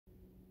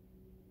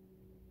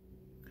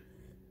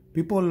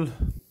People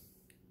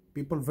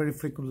people very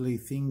frequently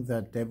think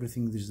that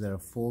everything is their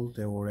fault,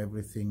 or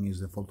everything is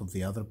the fault of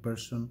the other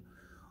person,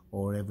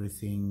 or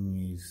everything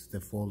is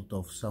the fault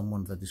of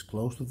someone that is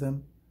close to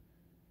them.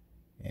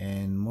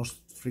 And most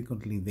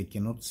frequently they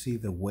cannot see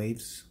the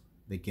waves,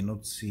 they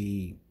cannot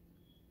see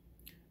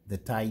the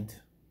tide,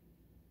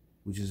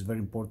 which is very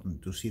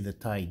important to see the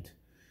tide,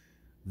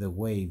 the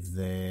wave,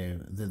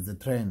 the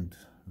trend,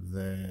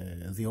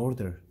 the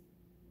order,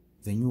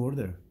 the new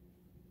order.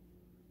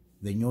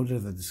 The new order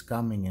that is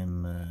coming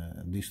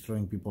and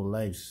destroying people's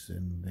lives,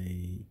 and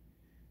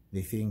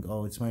they think,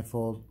 oh, it's my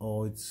fault,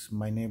 oh, it's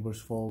my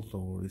neighbor's fault,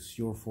 or it's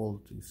your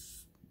fault.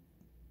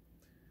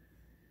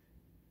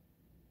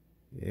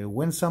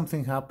 When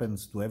something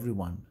happens to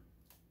everyone,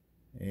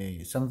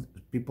 some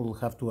people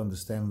have to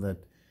understand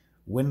that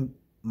when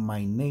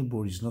my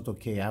neighbor is not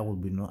okay, I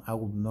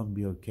will not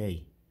be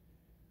okay.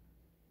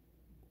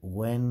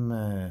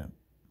 When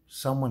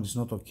someone is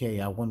not okay,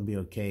 I won't be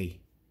okay.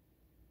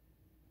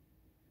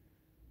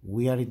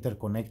 We are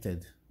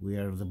interconnected. We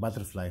are the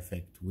butterfly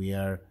effect. We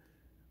are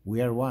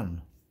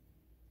one.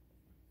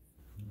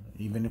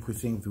 Even if we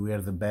think we are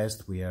the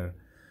best, we are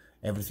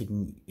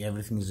everything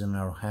is in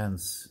our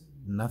hands.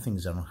 Nothing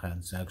is in our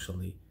hands,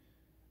 actually.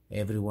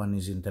 Everyone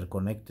is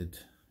interconnected,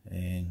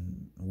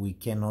 and we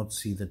cannot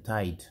see the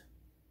tide.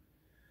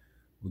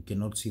 We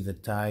cannot see the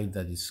tide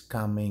that is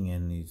coming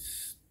and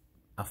is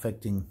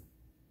affecting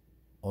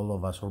all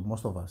of us, or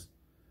most of us.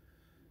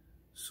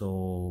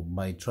 So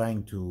by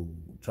trying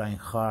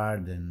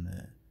hard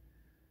and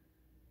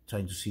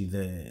trying to see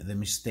the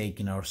mistake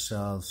in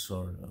ourselves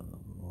or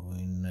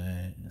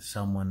in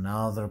someone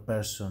other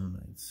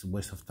person, it's a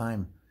waste of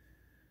time.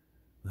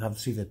 We have to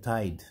see the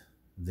tide,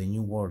 the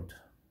new world,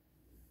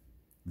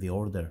 the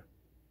order,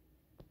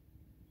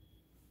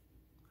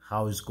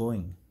 how it's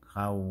going,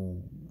 how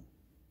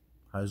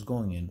it's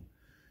going, and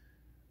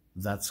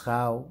that's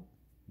how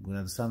we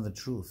understand the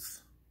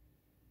truth.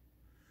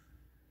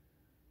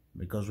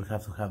 Because we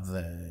have to have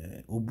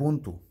the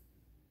Ubuntu,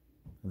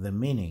 the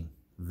meaning,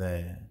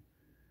 the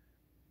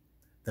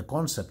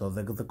concept of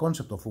the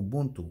concept of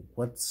Ubuntu.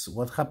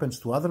 What happens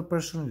to other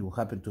person, it will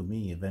happen to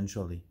me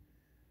eventually.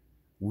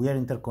 We are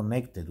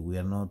interconnected. We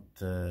are not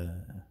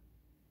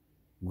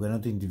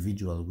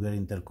individual. We are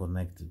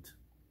interconnected.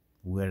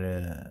 We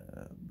are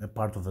a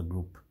part of a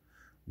group.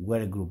 We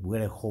are a group. We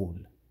are a whole.